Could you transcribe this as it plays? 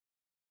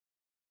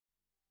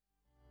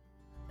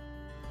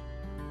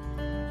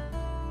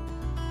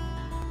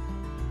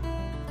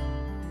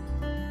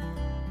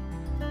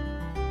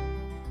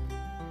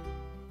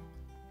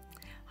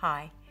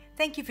Hi,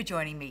 thank you for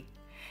joining me.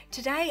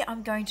 Today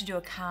I'm going to do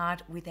a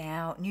card with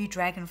our new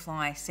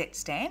Dragonfly set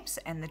stamps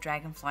and the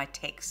Dragonfly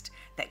text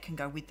that can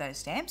go with those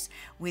stamps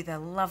with a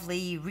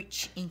lovely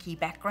rich inky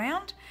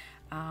background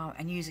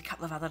and use a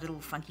couple of other little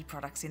funky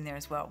products in there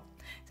as well.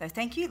 So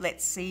thank you.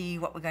 Let's see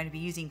what we're going to be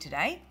using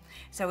today.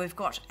 So we've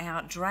got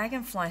our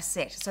Dragonfly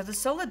set. So the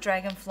solid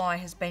Dragonfly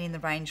has been in the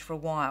range for a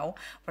while,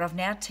 but I've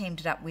now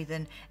teamed it up with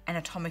an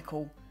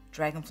anatomical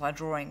Dragonfly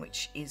drawing,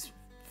 which is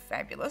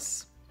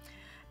fabulous.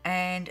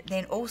 And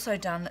then also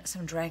done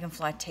some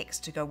Dragonfly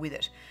text to go with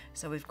it.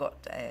 So we've got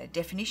a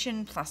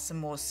definition plus some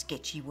more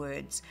sketchy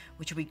words,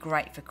 which will be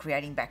great for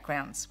creating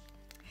backgrounds.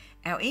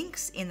 Our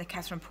inks in the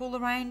Catherine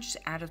Pooler range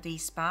out of the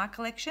Spa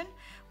collection.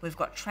 We've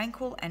got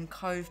Tranquil and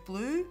Cove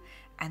blue,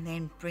 and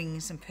then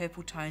bringing some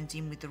purple tones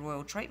in with the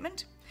royal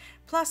treatment,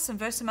 plus some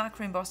Versamark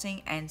for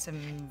embossing and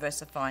some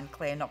Versafine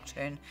Clair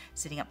Nocturne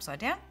sitting upside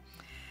down.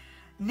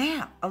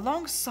 Now,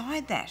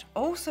 alongside that,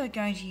 also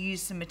going to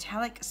use some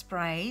metallic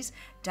sprays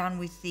done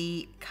with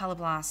the Colour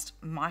Blast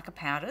mica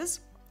powders,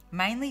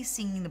 mainly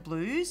Singin the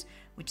blues,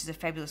 which is a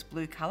fabulous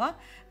blue colour,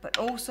 but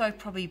also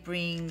probably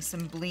bring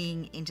some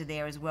bling into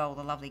there as well,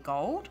 the lovely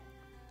gold.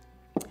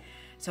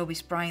 So we'll be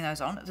spraying those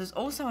on. There's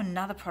also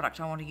another product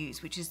I want to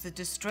use, which is the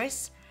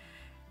Distress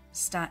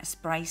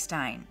Spray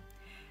Stain.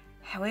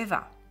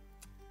 However,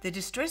 the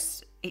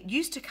Distress, it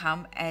used to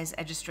come as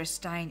a Distress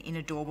Stain in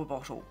a Dauber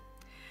bottle,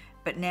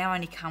 but now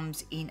only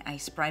comes in a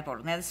spray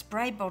bottle. Now the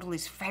spray bottle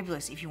is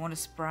fabulous if you want to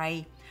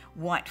spray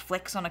white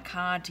flecks on a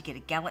card to get a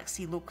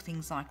galaxy look,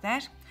 things like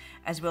that,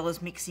 as well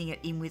as mixing it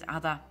in with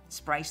other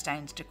spray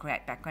stains to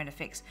create background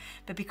effects.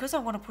 But because I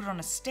want to put it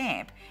on a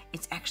stamp,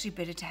 it's actually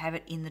better to have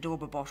it in the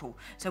Dauber bottle.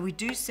 So we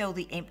do sell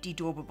the empty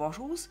Dauber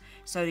bottles,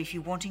 so if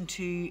you're wanting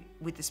to,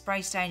 with the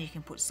spray stain, you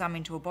can put some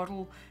into a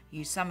bottle,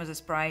 use some as a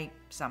spray,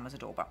 some as a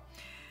Dauber.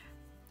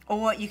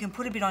 Or you can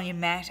put a bit on your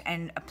mat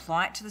and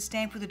apply it to the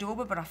stamp with a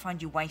Dauber, but I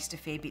find you waste a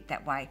fair bit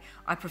that way.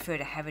 I prefer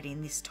to have it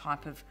in this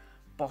type of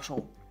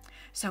bottle.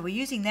 So we're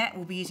using that.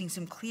 We'll be using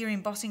some clear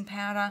embossing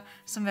powder,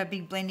 some of our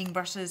big blending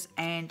brushes,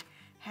 and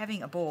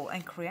having a ball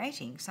and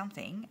creating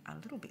something a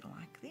little bit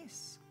like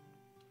this.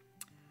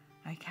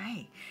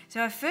 Okay,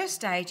 so our first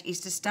stage is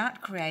to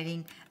start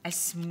creating a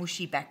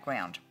smooshy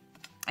background.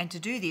 And to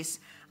do this,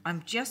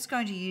 I'm just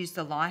going to use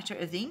the lighter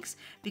of the inks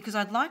because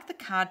I'd like the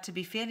card to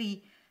be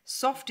fairly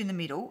soft in the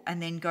middle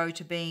and then go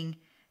to being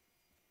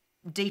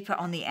deeper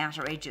on the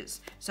outer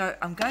edges. So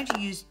I'm going to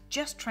use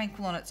just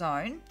Tranquil on its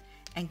own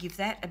and give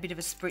that a bit of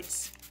a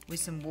spritz with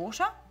some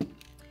water.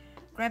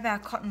 Grab our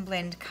cotton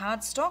blend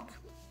cardstock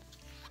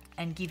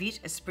and give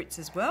it a spritz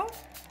as well,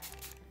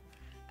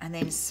 and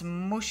then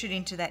smush it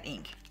into that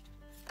ink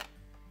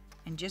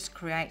and just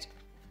create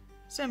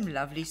some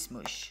lovely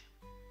smush.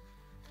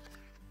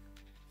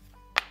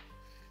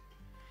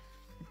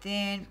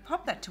 Then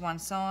pop that to one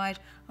side.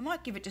 I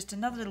might give it just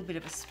another little bit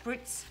of a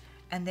spritz,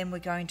 and then we're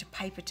going to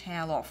paper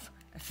towel off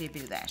a fair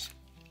bit of that,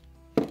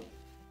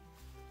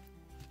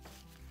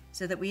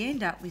 so that we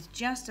end up with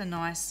just a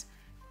nice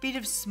bit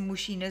of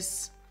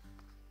smushiness,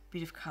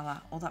 bit of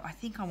colour, although I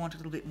think I want a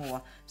little bit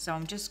more. So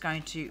I'm just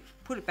going to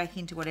put it back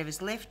into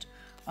whatever's left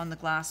on the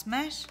glass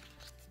mat.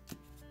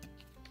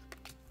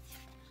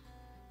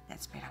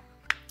 That's better.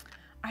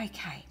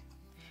 Okay,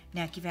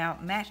 now give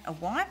our mat a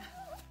wipe.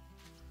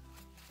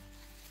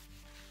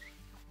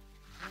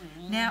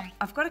 Now,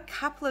 I've got a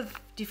couple of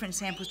different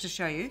samples to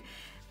show you.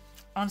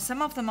 On some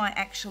of them, I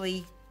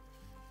actually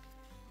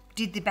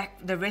did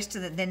the rest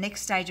of the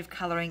next stage of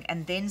colouring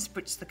and then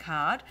spritzed the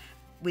card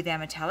with our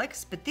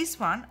metallics. But this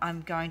one,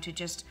 I'm going to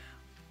just,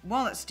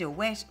 while it's still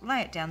wet,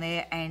 lay it down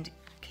there and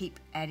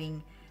keep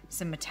adding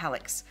some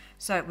metallics.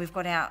 So we've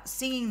got our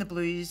Singin the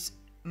Blues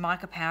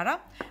mica powder,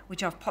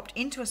 which I've popped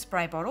into a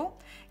spray bottle.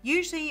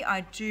 Usually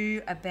I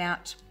do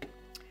about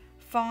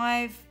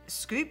 5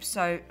 scoops,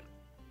 so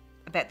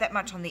about that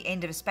much on the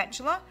end of a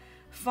spatula,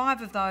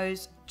 5 of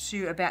those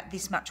to about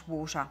this much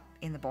water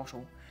in the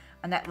bottle,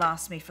 and that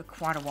lasts me for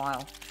quite a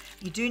while.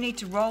 You do need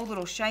to roll it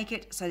or shake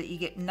it so that you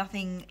get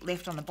nothing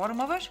left on the bottom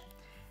of it,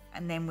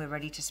 and then we're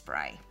ready to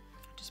spray.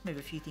 Just move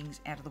a few things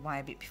out of the way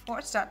a bit before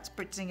it starts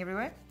spritzing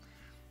everywhere.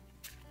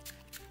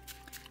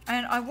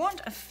 And I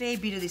want a fair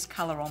bit of this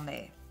colour on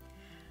there.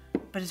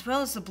 But as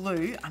well as the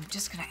blue, I'm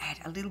just going to add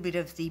a little bit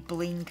of the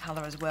Bling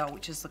colour as well,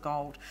 which is the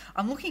gold.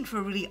 I'm looking for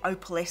a really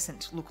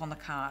opalescent look on the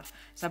card.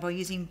 So by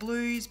using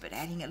blues, but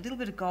adding a little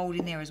bit of gold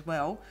in there as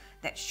well,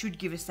 that should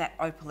give us that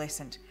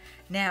opalescent.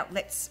 Now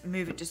let's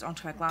move it just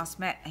onto our glass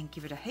mat and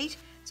give it a heat.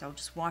 So I'll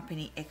just wipe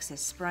any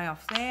excess spray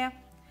off there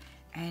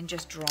and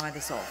just dry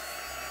this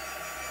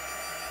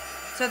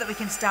off, so that we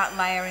can start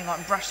layering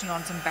on, brushing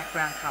on some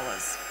background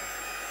colours.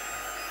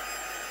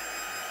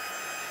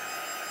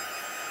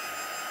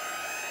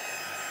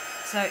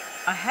 So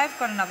I have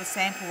got another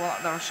sample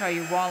that I'll show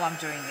you while I'm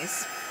doing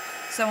this.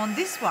 So on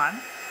this one,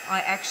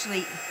 I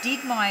actually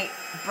did my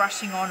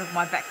brushing on of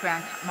my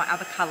background, my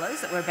other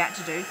colours that we're about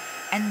to do,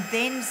 and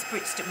then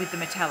spritzed it with the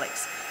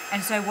metallics.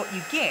 And so what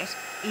you get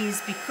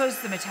is, because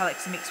the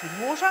metallics are mixed with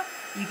water,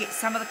 you get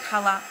some of the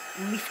colour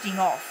lifting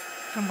off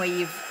from where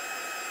you've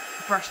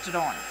brushed it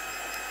on.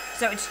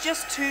 So it's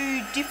just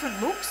two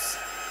different looks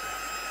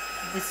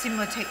with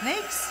similar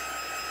techniques,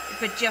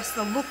 but just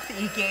the look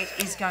that you get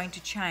is going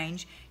to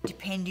change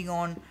depending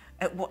on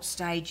at what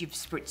stage you've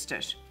spritzed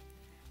it.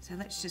 So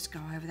let's just go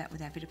over that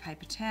with our bit of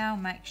paper towel,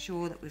 make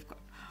sure that we've got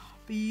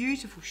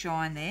beautiful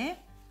shine there,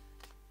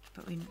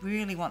 but we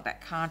really want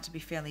that card to be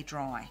fairly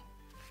dry.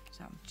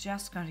 So I'm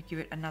just going to give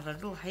it another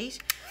little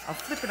heat. I'll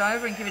flip it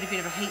over and give it a bit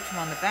of a heat from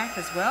on the back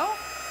as well.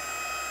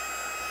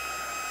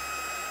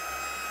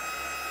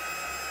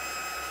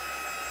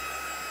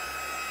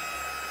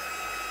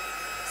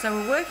 So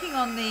we're working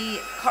on the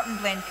cotton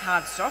blend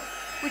cardstock,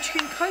 which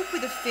can cope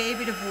with a fair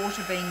bit of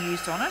water being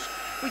used on it.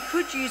 We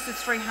could use the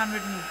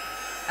 300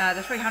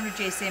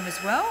 GSM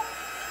as well.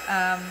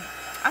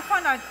 I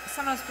find I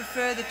sometimes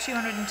prefer the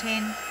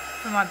 210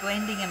 for my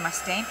blending and my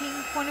stamping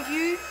point of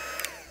view,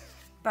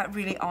 but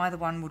really either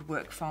one would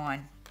work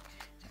fine.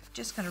 So I'm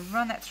just going to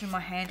run that through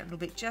my hand a little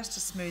bit just to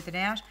smooth it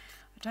out.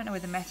 I don't know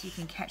whether Matthew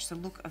can catch the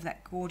look of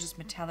that gorgeous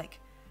metallic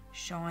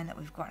shine that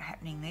we've got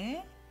happening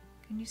there.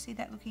 Can you see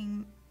that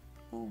looking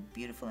all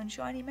beautiful and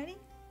shiny, Matty?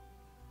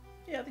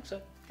 Yeah, I think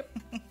so. Yep.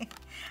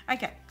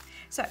 Okay,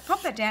 so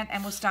pop that down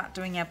and we'll start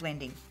doing our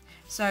blending.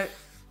 So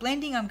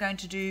blending I'm going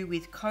to do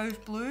with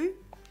Cove Blue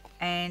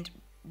and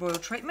Royal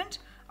Treatment.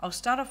 I'll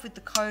start off with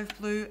the Cove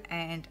Blue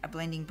and a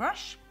blending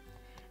brush,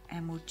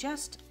 and we'll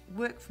just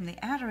work from the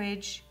outer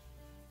edge.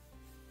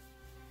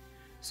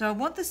 So I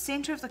want the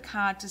centre of the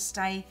card to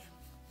stay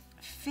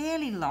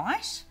fairly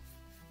light,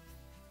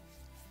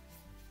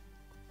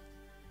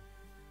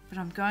 but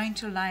I'm going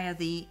to layer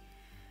the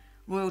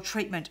Royal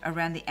Treatment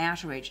around the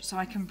outer edge so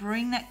I can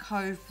bring that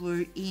Cove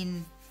Blue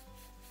in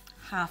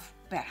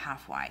about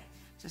halfway.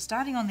 So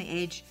starting on the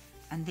edge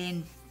and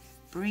then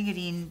bring it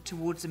in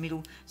towards the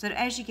middle so that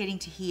as you're getting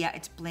to here,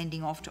 it's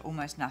blending off to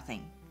almost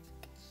nothing.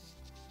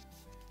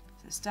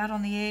 So start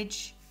on the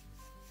edge,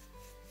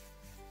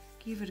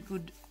 give it a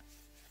good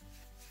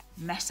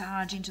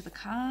massage into the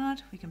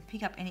card. We can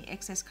pick up any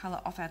excess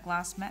colour off our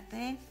glass mat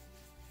there.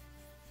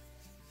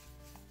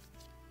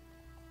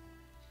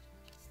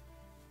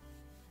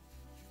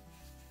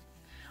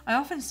 I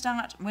often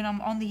start, when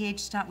I'm on the edge,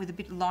 start with a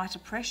bit lighter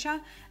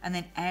pressure, and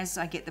then as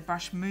I get the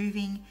brush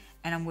moving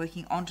and I'm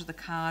working onto the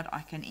card,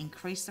 I can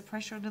increase the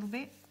pressure a little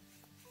bit.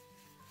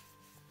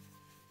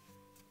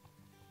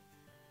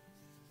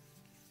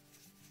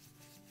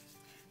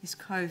 This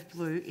Cove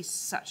Blue is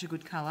such a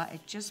good colour.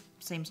 It just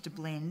seems to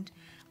blend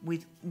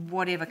with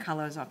whatever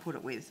colours I put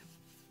it with.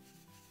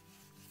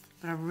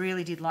 But I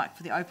really did like,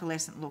 for the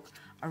opalescent look,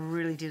 I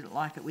really did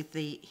like it with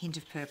the hint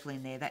of purple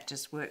in there. That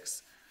just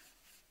works,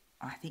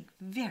 I think,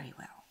 very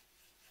well.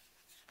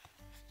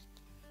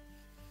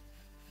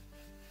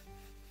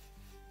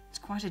 It's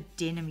quite a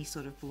denim-y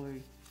sort of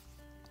blue.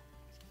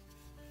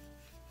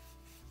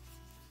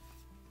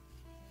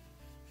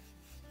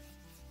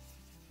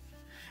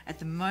 At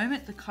the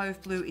moment, the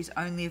Cove Blue is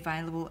only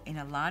available in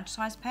a large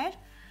size pad,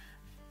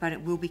 but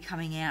it will be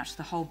coming out,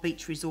 the whole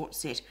beach resort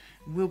set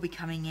will be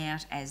coming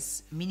out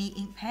as mini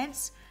ink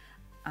pads,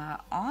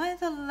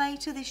 either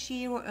later this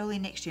year or early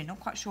next year, not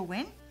quite sure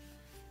when.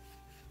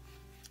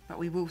 But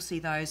we will see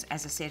those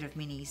as a set of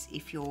minis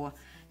if you're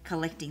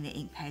collecting the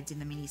ink pads in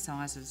the mini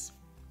sizes.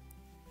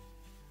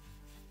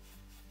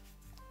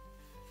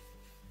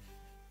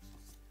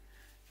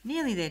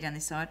 Nearly there down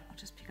this side. I'll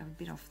just pick up a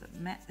bit off the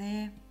mat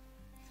there.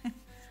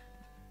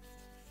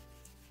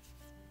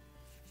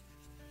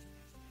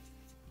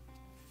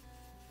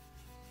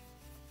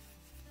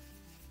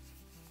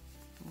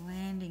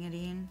 Blending it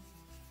in.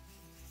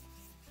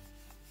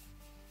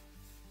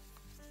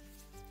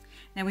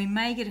 Now we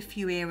may get a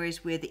few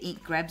areas where the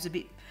ink grabs a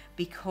bit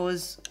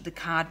because the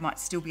card might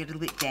still be a little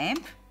bit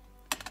damp,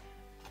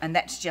 and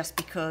that's just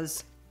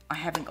because I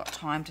haven't got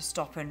time to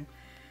stop and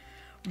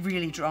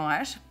really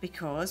dry it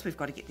because we've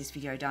got to get this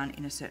video done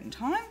in a certain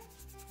time.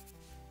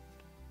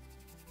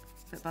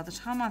 But by the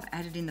time I've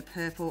added in the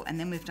purple and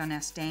then we've done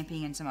our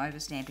stamping and some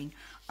overstamping,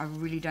 I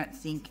really don't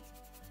think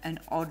an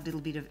odd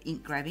little bit of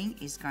ink grabbing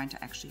is going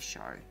to actually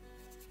show.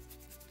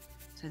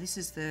 So this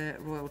is the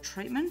Royal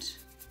Treatment.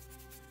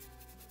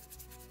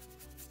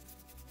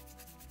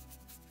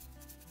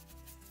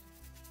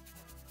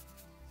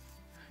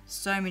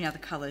 So many other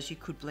colours you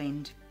could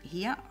blend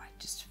here. I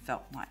just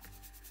felt like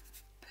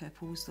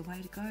purple was the way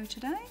to go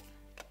today.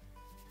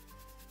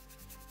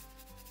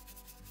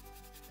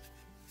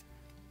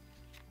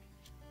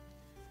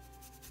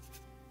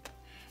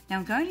 Now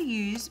I'm going to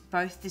use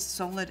both this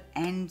solid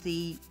and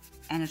the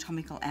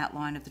anatomical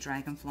outline of the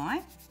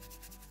dragonfly,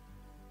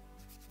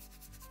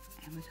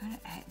 and we're going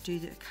to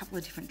do a couple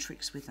of different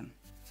tricks with them.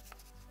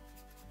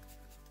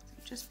 So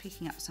just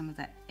picking up some of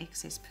that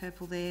excess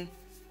purple there,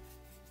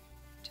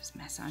 just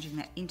massaging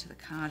that into the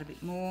card a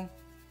bit more.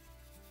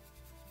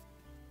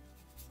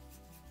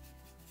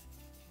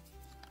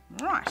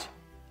 Right,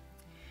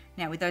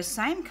 now with those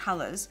same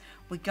colours,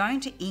 we're going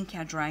to ink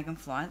our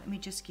dragonfly. Let me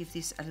just give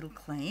this a little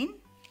clean.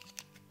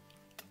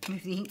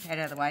 Move the ink pad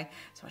out of the way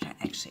so I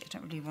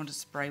don't really want to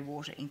spray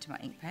water into my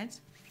ink pads.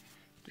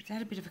 Give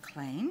that a bit of a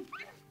clean.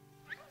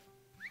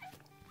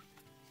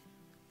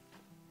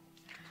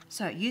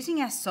 So using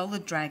our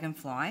solid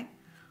dragonfly,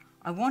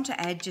 I want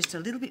to add just a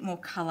little bit more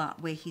colour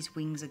where his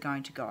wings are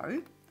going to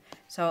go.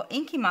 So I'll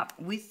ink him up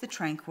with the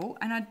Tranquil,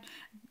 and I'm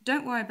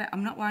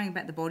not worrying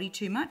about the body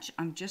too much.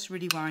 I'm just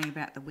really worrying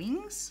about the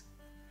wings.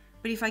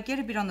 But if I get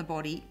a bit on the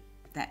body,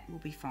 that will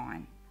be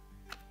fine.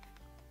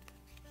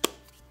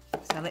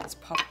 So let's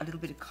pop a little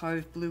bit of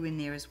Cove blue in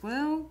there as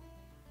well.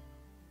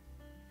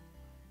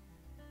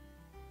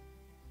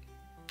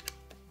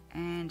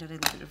 And a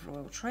little bit of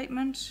royal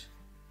treatment.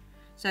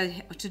 So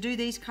to do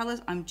these colours,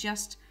 I'm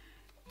just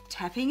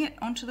tapping it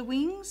onto the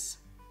wings,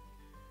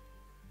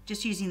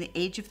 just using the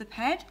edge of the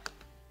pad.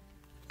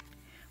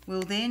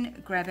 We'll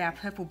then grab our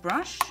purple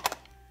brush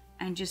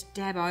and just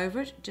dab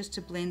over it, just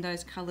to blend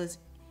those colours,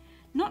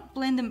 not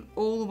blend them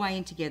all the way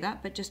in together,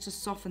 but just to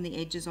soften the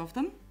edges of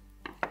them.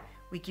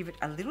 We give it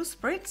a little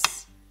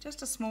spritz,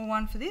 just a small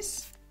one for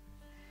this.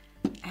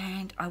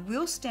 And I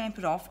will stamp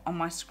it off on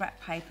my scrap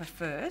paper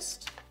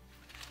first,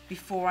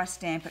 before I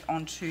stamp it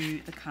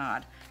onto the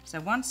card. So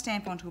one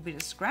stamp onto a bit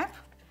of scrap,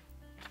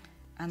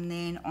 and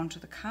then onto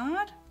the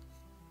card.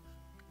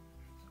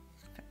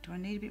 In fact, do I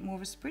need a bit more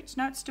of a spritz?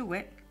 No, it's still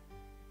wet.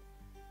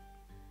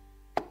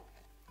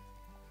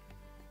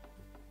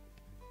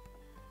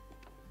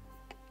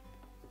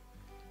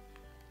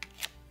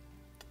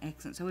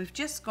 Excellent. So we've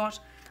just got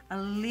a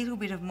little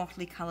bit of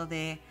motley colour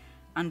there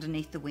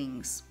underneath the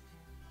wings.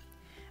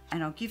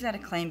 And I'll give that a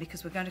clean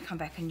because we're going to come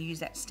back and use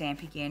that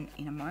stamp again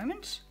in a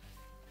moment.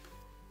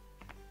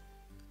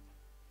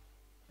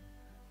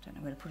 Don't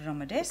know where to put it on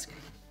my desk.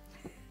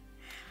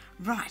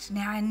 Right,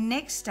 now our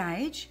next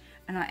stage,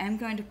 and I am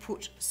going to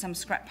put some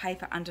scrap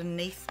paper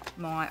underneath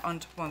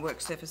onto my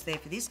work surface there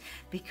for this,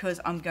 because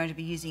I'm going to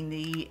be using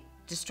the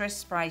Distress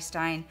Spray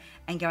stain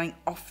and going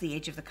off the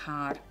edge of the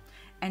card.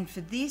 And for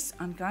this,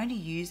 I'm going to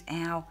use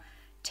our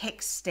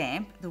text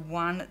stamp, the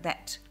one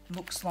that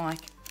looks like,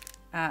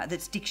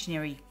 that's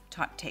dictionary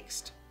type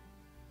text.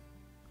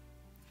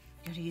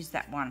 I'm going to use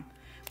that one,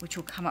 which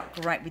will come up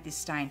great with this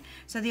stain.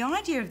 So the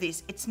idea of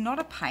this, it's not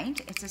a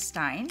paint, it's a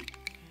stain.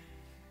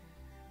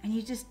 And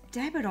you just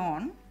dab it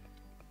on,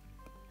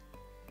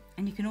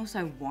 and you can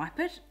also wipe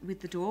it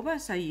with the dauber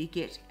so you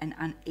get an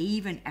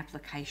uneven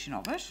application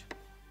of it.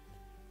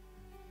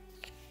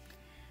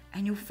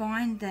 And you'll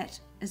find that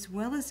as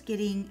well as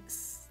getting,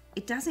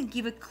 it doesn't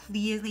give a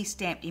clearly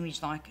stamped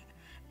image like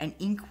an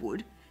ink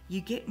would, you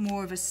get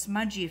more of a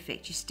smudgy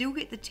effect. You still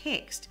get the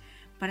text,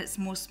 but it's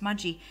more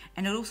smudgy,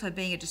 and it also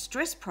being a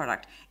distress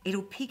product,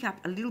 it'll pick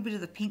up a little bit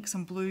of the pinks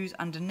and blues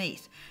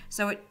underneath.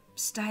 So it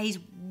stays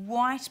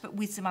white, but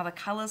with some other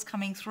colours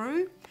coming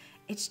through.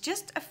 It's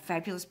just a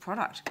fabulous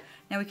product.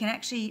 Now we can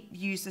actually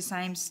use the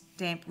same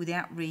stamp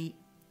without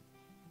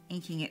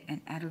re-inking it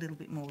and add a little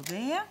bit more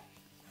there.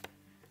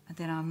 And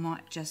then I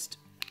might just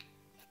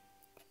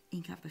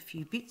ink up a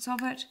few bits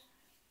of it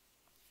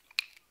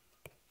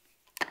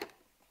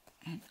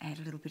and add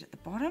a little bit at the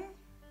bottom.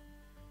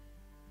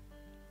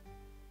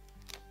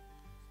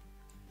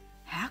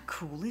 How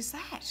cool is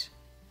that?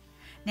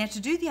 Now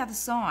to do the other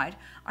side,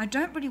 I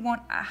don't really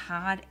want a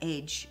hard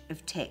edge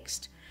of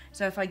text.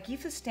 So if I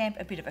give the stamp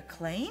a bit of a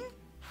clean,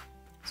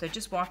 so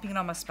just wiping it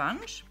on my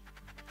sponge,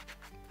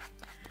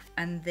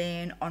 and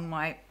then on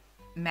my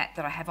mat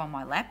that I have on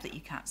my lap that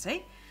you can't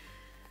see.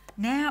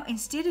 Now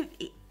instead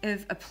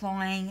of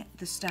applying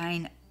the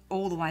stain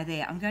all the way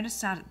there, I'm going to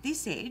start at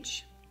this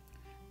edge,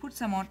 put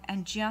some on,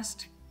 and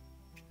just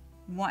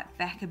wipe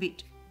back a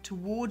bit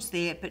towards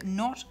there, but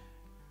not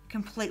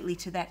completely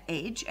to that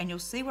edge. And you'll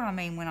see what I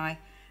mean when I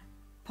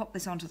pop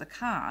this onto the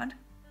card,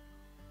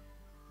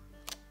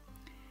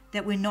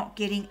 that we're not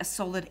getting a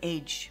solid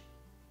edge.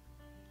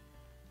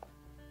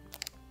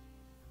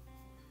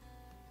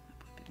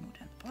 Put a bit more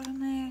down the bottom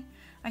there.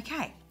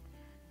 Okay.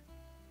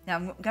 Now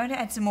I'm going to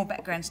add some more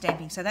background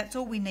stamping, so that's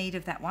all we need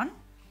of that one.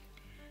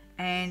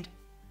 And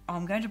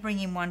I'm going to bring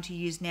in one to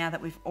use now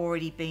that I've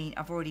already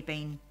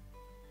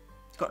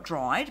got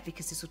dried,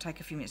 because this will take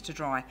a few minutes to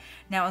dry.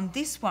 Now on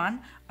this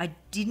one, I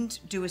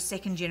didn't do a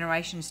second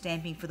generation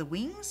stamping for the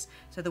wings,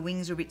 so the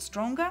wings are a bit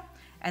stronger.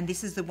 And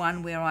this is the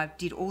one where I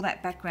did all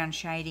that background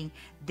shading,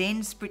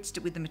 then spritzed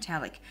it with the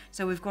metallic.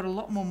 So we've got a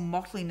lot more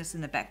mottliness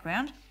in the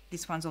background.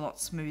 This one's a lot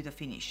smoother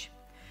finish.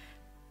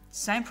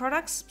 Same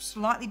products,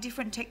 slightly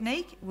different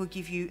technique, will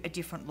give you a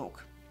different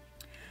look.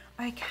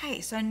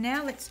 Okay, so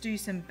now let's do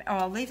some,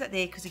 I'll leave that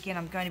there because again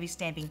I'm going to be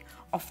stamping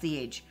off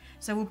the edge.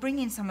 So we'll bring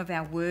in some of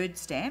our word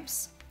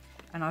stamps,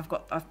 and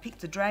I've picked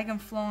the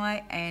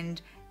Dragonfly and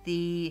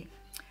the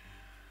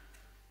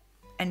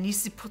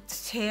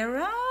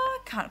Anisiputera,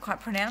 can't quite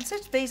pronounce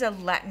it. These are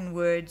Latin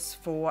words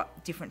for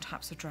different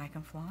types of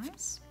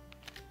dragonflies.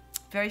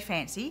 Very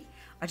fancy.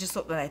 I just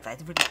thought that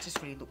they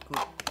just really look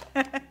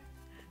good.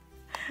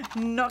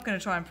 Not going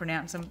to try and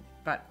pronounce them,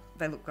 but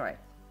they look great.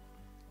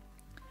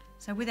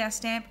 So with our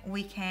stamp,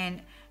 we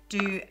can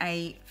do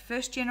a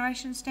first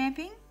generation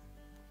stamping.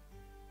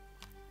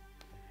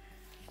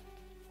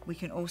 We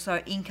can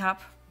also ink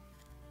up,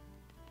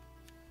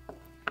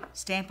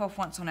 stamp off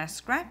once on our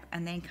scrap,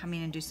 and then come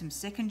in and do some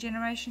second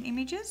generation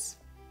images,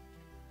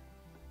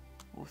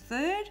 or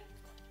third.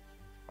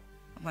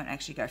 I won't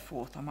actually go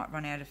fourth. I might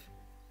run out of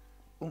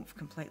oomph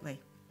completely.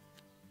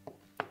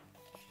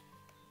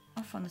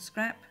 Off on the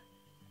scrap.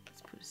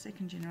 Let's put a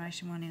second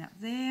generation one in up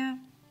there.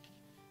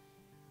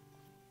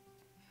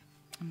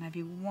 And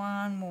maybe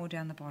one more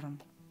down the bottom.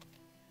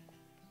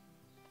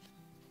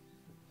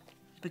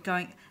 But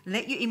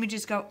let your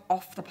images go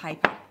off the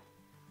paper.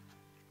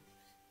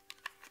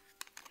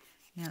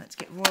 Now let's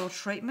get royal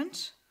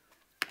treatment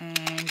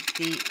and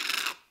the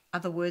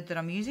other word that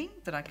I'm using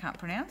that I can't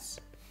pronounce.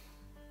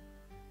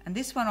 And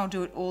this one I'll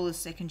do it all as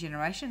second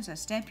generation, so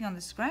stamping on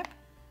the scrap.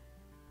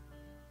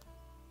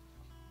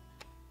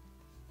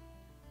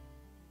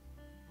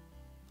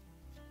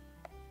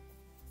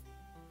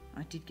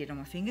 I did get on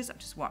my fingers. I've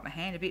just wiped my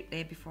hand a bit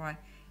there before I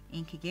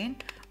ink again.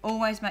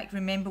 Always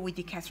remember with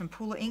your Catherine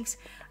Pooler inks,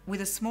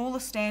 with a smaller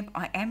stamp,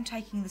 I am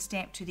taking the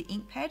stamp to the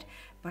ink pad,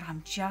 but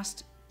I'm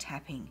just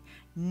tapping.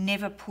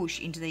 Never push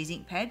into these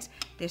ink pads.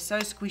 They're so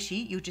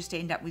squishy, you'll just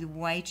end up with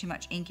way too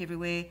much ink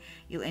everywhere.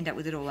 You'll end up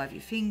with it all over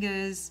your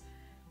fingers.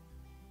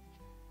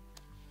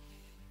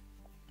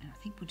 And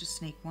I think we'll just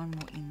sneak one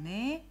more in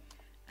there,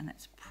 and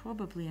that's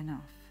probably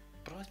enough.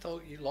 But I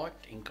thought you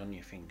liked ink on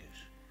your fingers.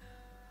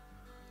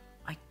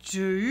 I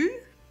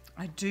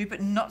do,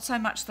 but not so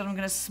much that I'm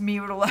going to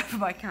smear it all over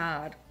my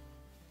card.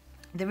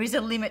 There is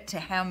a limit to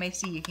how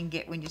messy you can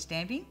get when you're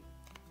stamping.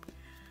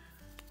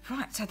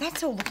 Right, so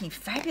that's all looking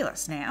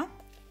fabulous now.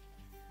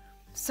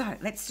 So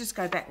let's just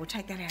go back. We'll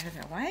take that out of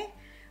our way.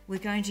 We're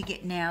going to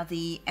get now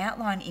the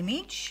outline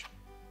image,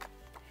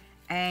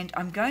 and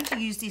I'm going to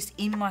use this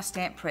in my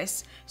stamp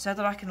press so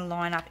that I can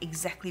line up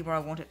exactly where I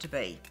want it to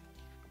be.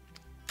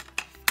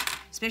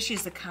 Especially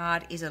as the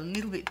card is a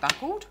little bit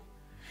buckled.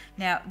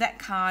 Now that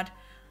card,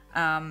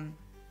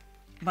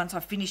 once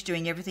I've finished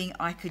doing everything,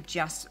 I could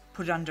just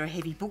put it under a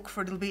heavy book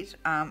for a little bit.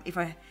 If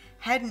I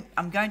hadn't,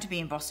 I'm going to be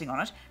embossing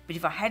on it, but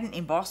if I hadn't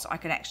embossed, I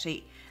could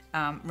actually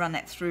run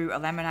that through a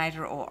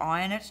laminator or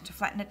iron it to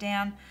flatten it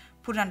down,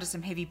 put it under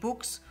some heavy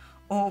books,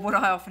 or what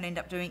I often end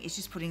up doing is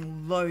just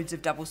putting loads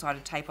of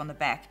double-sided tape on the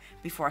back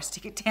before I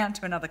stick it down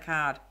to another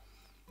card.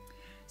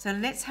 So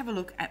let's have a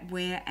look at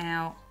where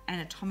our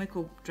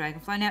anatomical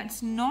dragonfly. Now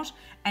it's not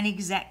an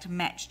exact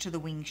match to the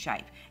wing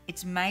shape.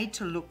 It's made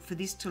to look, for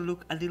this to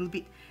look a little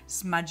bit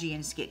smudgy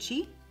and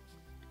sketchy.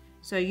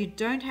 So you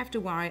don't have to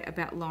worry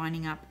about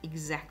lining up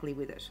exactly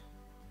with it.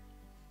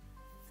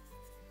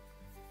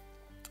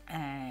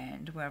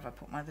 And where have I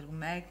put my little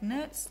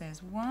magnets?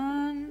 There's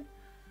one.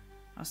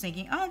 I was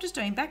thinking, oh, I'm just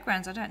doing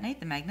backgrounds. I don't need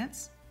the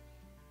magnets.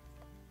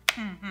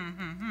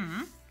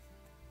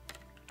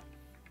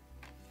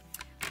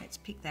 Let's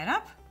pick that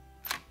up.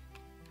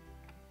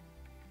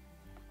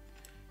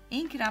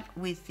 Ink it up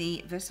with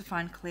the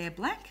Versafine Clair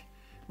Black,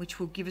 which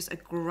will give us a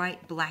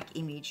great black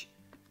image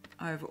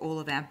over all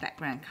of our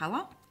background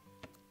colour.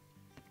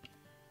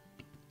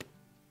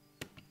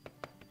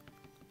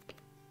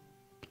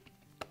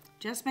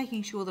 Just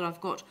making sure that I've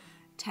got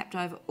tapped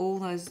over all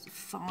those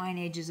fine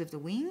edges of the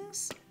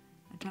wings.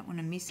 I don't want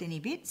to miss any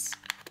bits.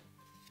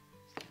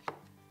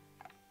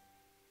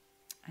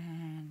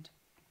 And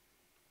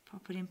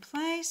pop it in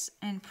place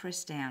and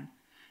press down.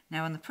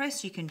 Now on the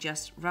press you can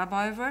just rub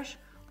over it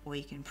or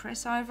you can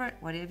press over it,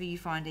 whatever you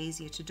find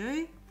easier to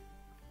do.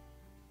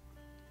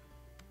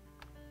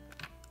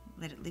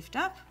 Let it lift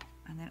up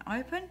and then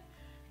open,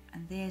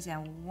 and there's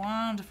our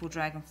wonderful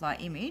dragonfly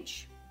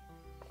image.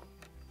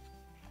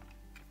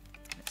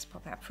 Let's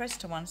pop our press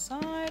to one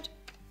side.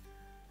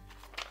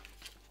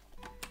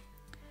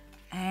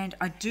 And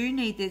I do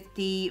need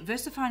the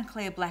Versafine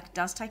Clair Black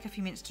does take a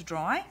few minutes to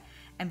dry,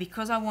 and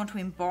because I want to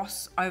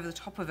emboss over the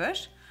top of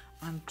it,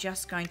 I'm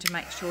just going to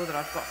make sure that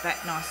I've got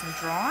that nice and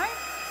dry.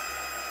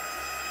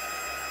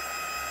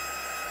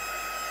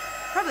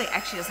 Probably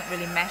actually doesn't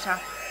really matter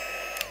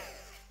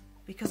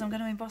because I'm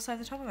going to emboss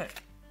over the top of it.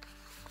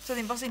 So the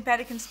embossing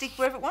powder can stick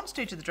wherever it wants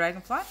to the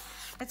dragonfly.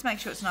 Let's make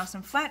sure it's nice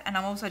and flat, and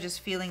I'm also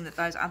just feeling that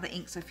those other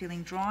inks are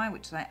feeling dry,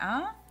 which they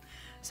are.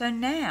 So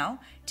now,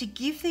 to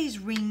give these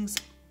rings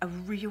a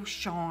real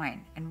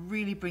shine and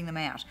really bring them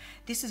out,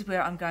 this is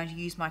where I'm going to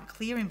use my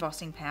clear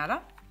embossing powder,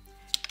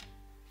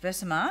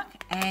 Versamark,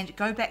 and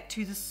go back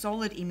to the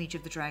solid image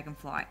of the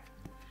dragonfly.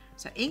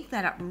 So ink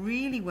that up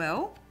really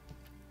well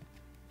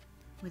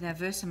with our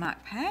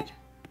Versamark pad.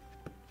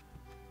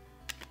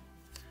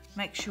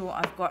 Make sure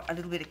I've got a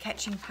little bit of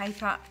catching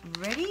paper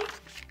ready.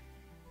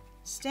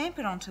 Stamp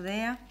it onto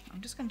there. I'm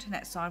just going to turn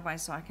that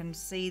sideways so I can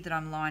see that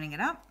I'm lining it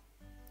up.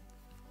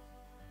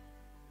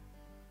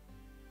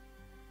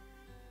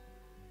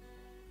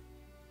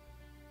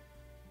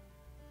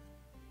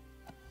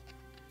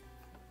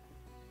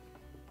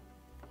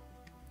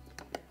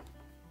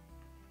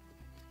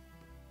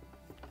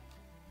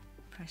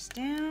 Press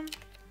down.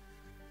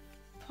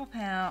 Pop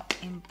our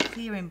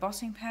clear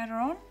embossing powder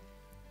on,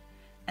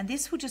 and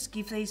this will just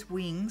give these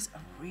wings a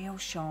real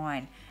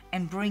shine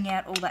and bring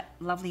out all that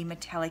lovely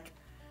metallic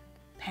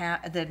power,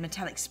 the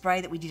metallic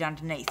spray that we did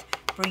underneath,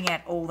 bring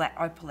out all that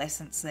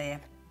opalescence there.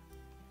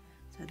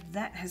 So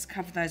that has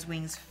covered those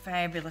wings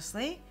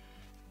fabulously.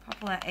 Pop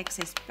all our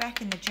excess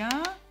back in the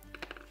jar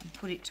and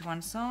put it to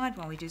one side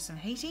while we do some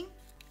heating.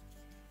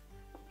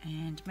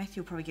 And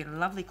Matthew will probably get a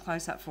lovely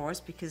close-up for us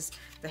because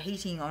the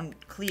heating on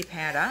clear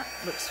powder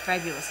looks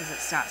fabulous as it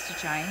starts to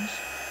change.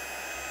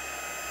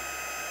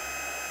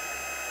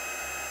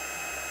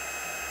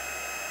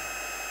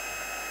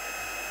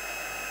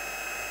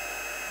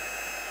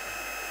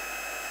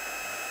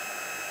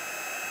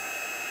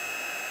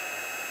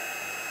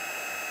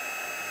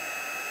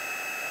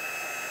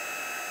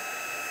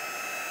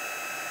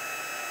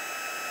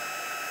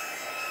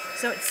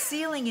 So it's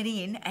sealing it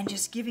in and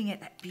just giving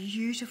it that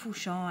beautiful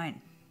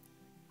shine.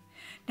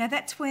 Now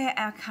that's where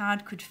our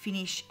card could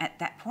finish at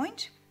that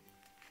point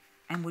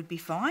and would be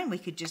fine. We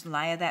could just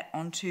layer that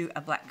onto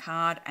a black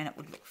card and it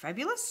would look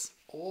fabulous.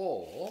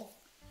 Or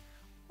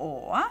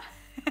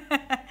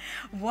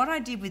what I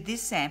did with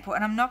this sample,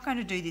 and I'm not going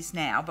to do this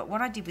now, but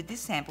what I did with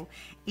this sample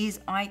is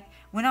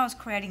when I was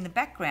creating the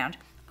background,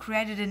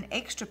 created an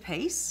extra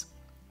piece,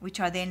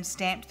 which I then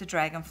stamped the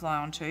dragonfly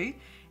onto,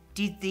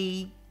 did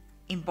the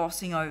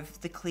embossing of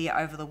the clear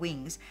over the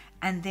wings,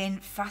 and then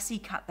fussy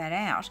cut that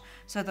out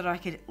so that I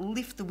could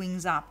lift the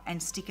wings up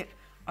and stick it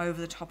over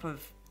the top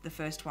of the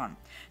first one.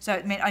 So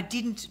it meant I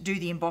didn't do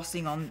the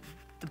embossing on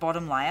the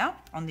bottom layer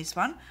on this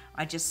one.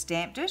 I just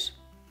stamped it.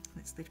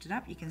 Let's lift it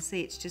up. You can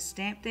see it's just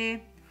stamped there,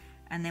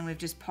 and then we've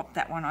just popped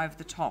that one over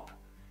the top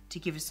to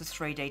give us the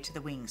 3D to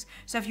the wings.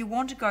 So if you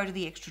want to go to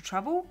the extra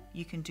trouble,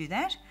 you can do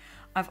that.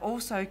 I've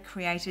also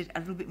created a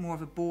little bit more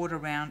of a border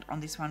around on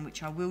this one,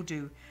 which I will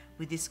do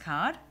with this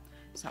card.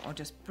 So I'll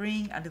just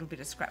bring a little bit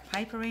of scrap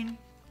paper in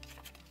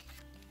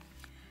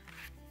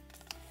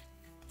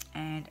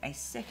and a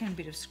second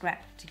bit of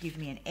scrap to give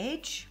me an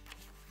edge.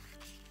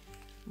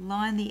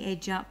 Line the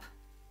edge up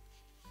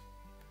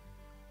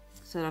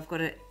so that I've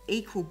got an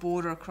equal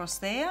border across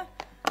there,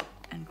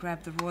 and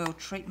grab the Royal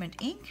Treatment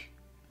ink.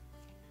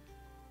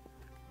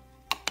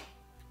 So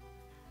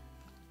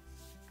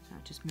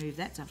I'll just move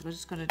that. So I've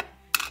just got to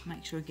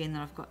make sure again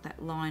that I've got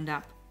that lined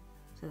up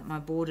so that my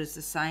border is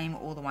the same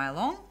all the way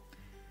along.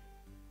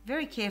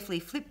 Very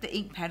carefully flip the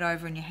ink pad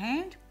over in your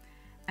hand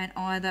and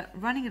either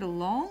running it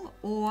along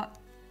or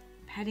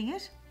patting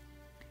it,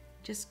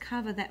 just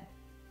cover that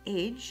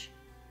edge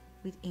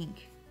with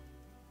ink.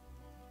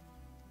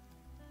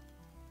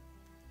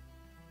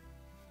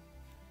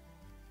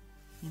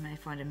 You may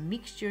find a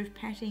mixture of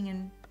patting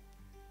and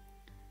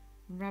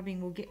rubbing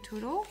will get to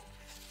it all.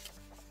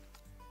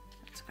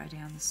 Let's go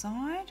down the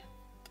side.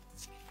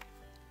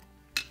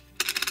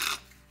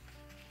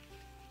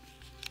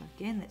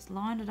 Again, let's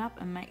line it up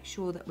and make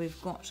sure that we've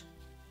got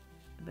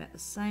about the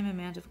same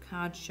amount of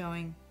card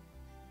showing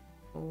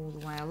all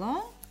the way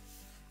along.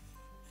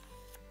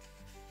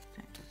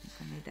 I think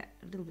I need that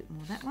a little bit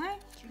more that way.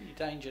 Is there any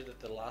danger that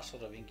the last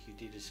lot of ink you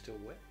did is still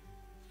wet?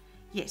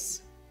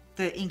 Yes,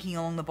 the inking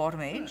along the bottom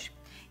edge.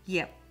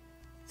 Yeah. Yep.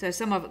 So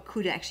some of it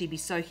could actually be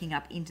soaking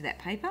up into that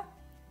paper,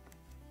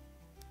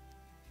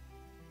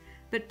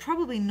 but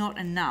probably not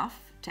enough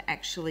to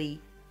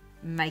actually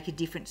make a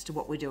difference to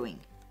what we're doing.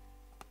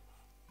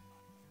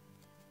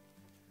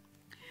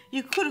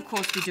 You could, of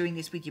course, be doing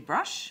this with your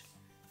brush.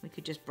 We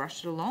could just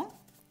brush it along.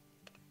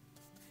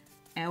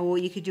 Or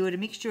you could do it a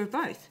mixture of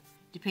both,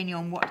 depending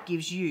on what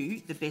gives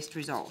you the best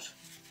result.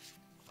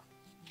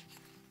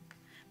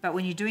 But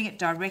when you're doing it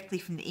directly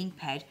from the ink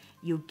pad,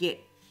 you'll get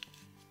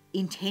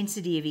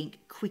intensity of ink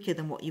quicker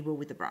than what you will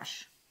with the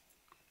brush.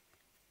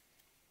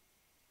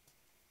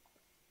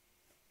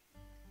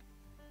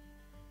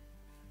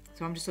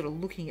 So I'm just sort of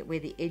looking at where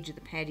the edge of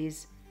the pad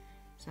is.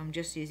 So I'm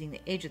just using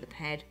the edge of the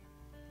pad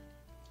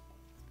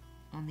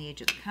on the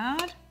edge of the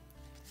card.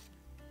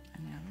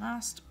 And our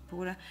last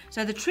border.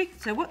 So the trick,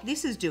 so what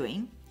this is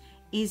doing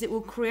is it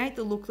will create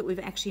the look that we've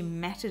actually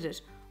matted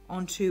it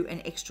onto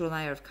an extra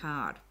layer of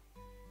card.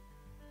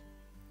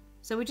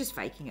 So we're just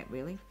faking it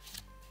really.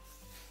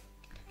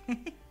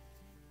 And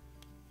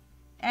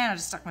I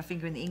just stuck my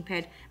finger in the ink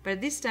pad, but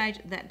at this stage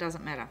that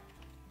doesn't matter.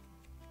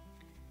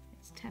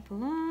 Let's tap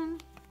along.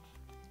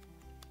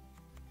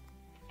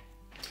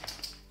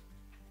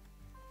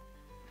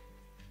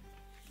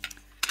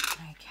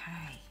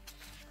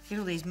 Get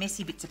all these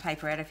messy bits of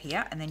paper out of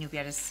here, and then you'll be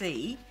able to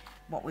see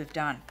what we've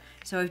done.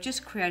 So we've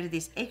just created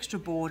this extra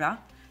border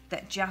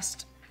that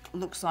just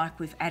looks like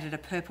we've added a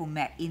purple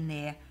mat in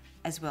there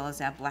as well as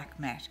our black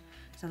mat.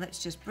 So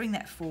let's just bring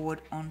that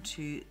forward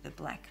onto the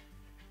black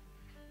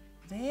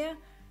there,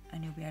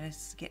 and you'll be able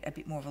to get a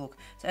bit more of a look.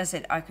 So as I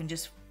said, I can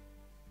just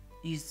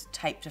use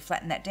tape to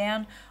flatten that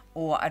down,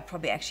 or I'd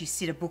probably actually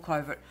sit a book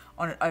over it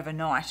on it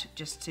overnight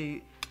just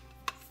to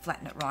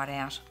flatten it right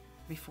out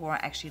before I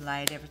actually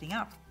layered everything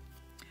up.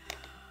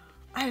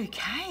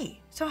 Okay,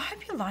 so I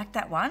hope you liked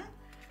that one.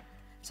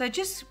 So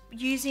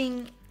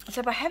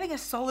by having a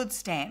solid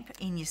stamp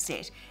in your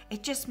set,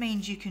 it just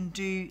means you can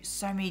do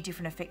so many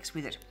different effects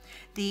with it.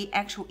 The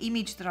actual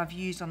image that I've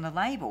used on the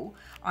label,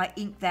 I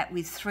inked that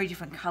with 3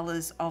 different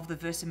colours of the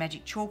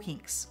Versamagic chalk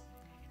inks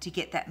to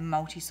get that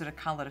multi sort of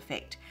coloured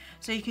effect.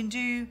 So you can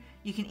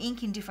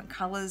ink in different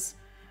colours,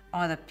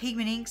 either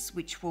pigment inks,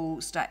 which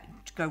will start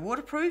to go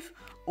waterproof,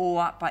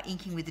 or by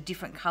inking with the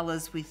different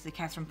colours with the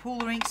Catherine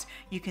Pooler inks,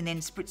 you can then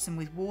spritz them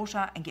with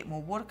water and get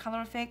more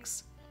watercolour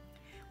effects.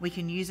 We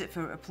can use it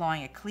for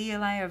applying a clear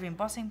layer of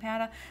embossing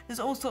powder. There's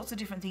all sorts of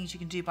different things you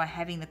can do by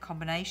having the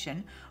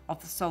combination of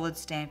the solid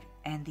stamp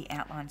and the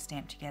outline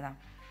stamp together.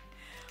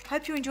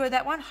 Hope you enjoyed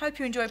that one. Hope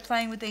you enjoy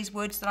playing with these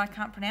words that I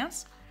can't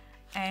pronounce.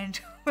 And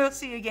we'll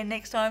see you again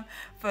next time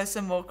for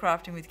some more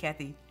crafting with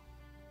Kathy.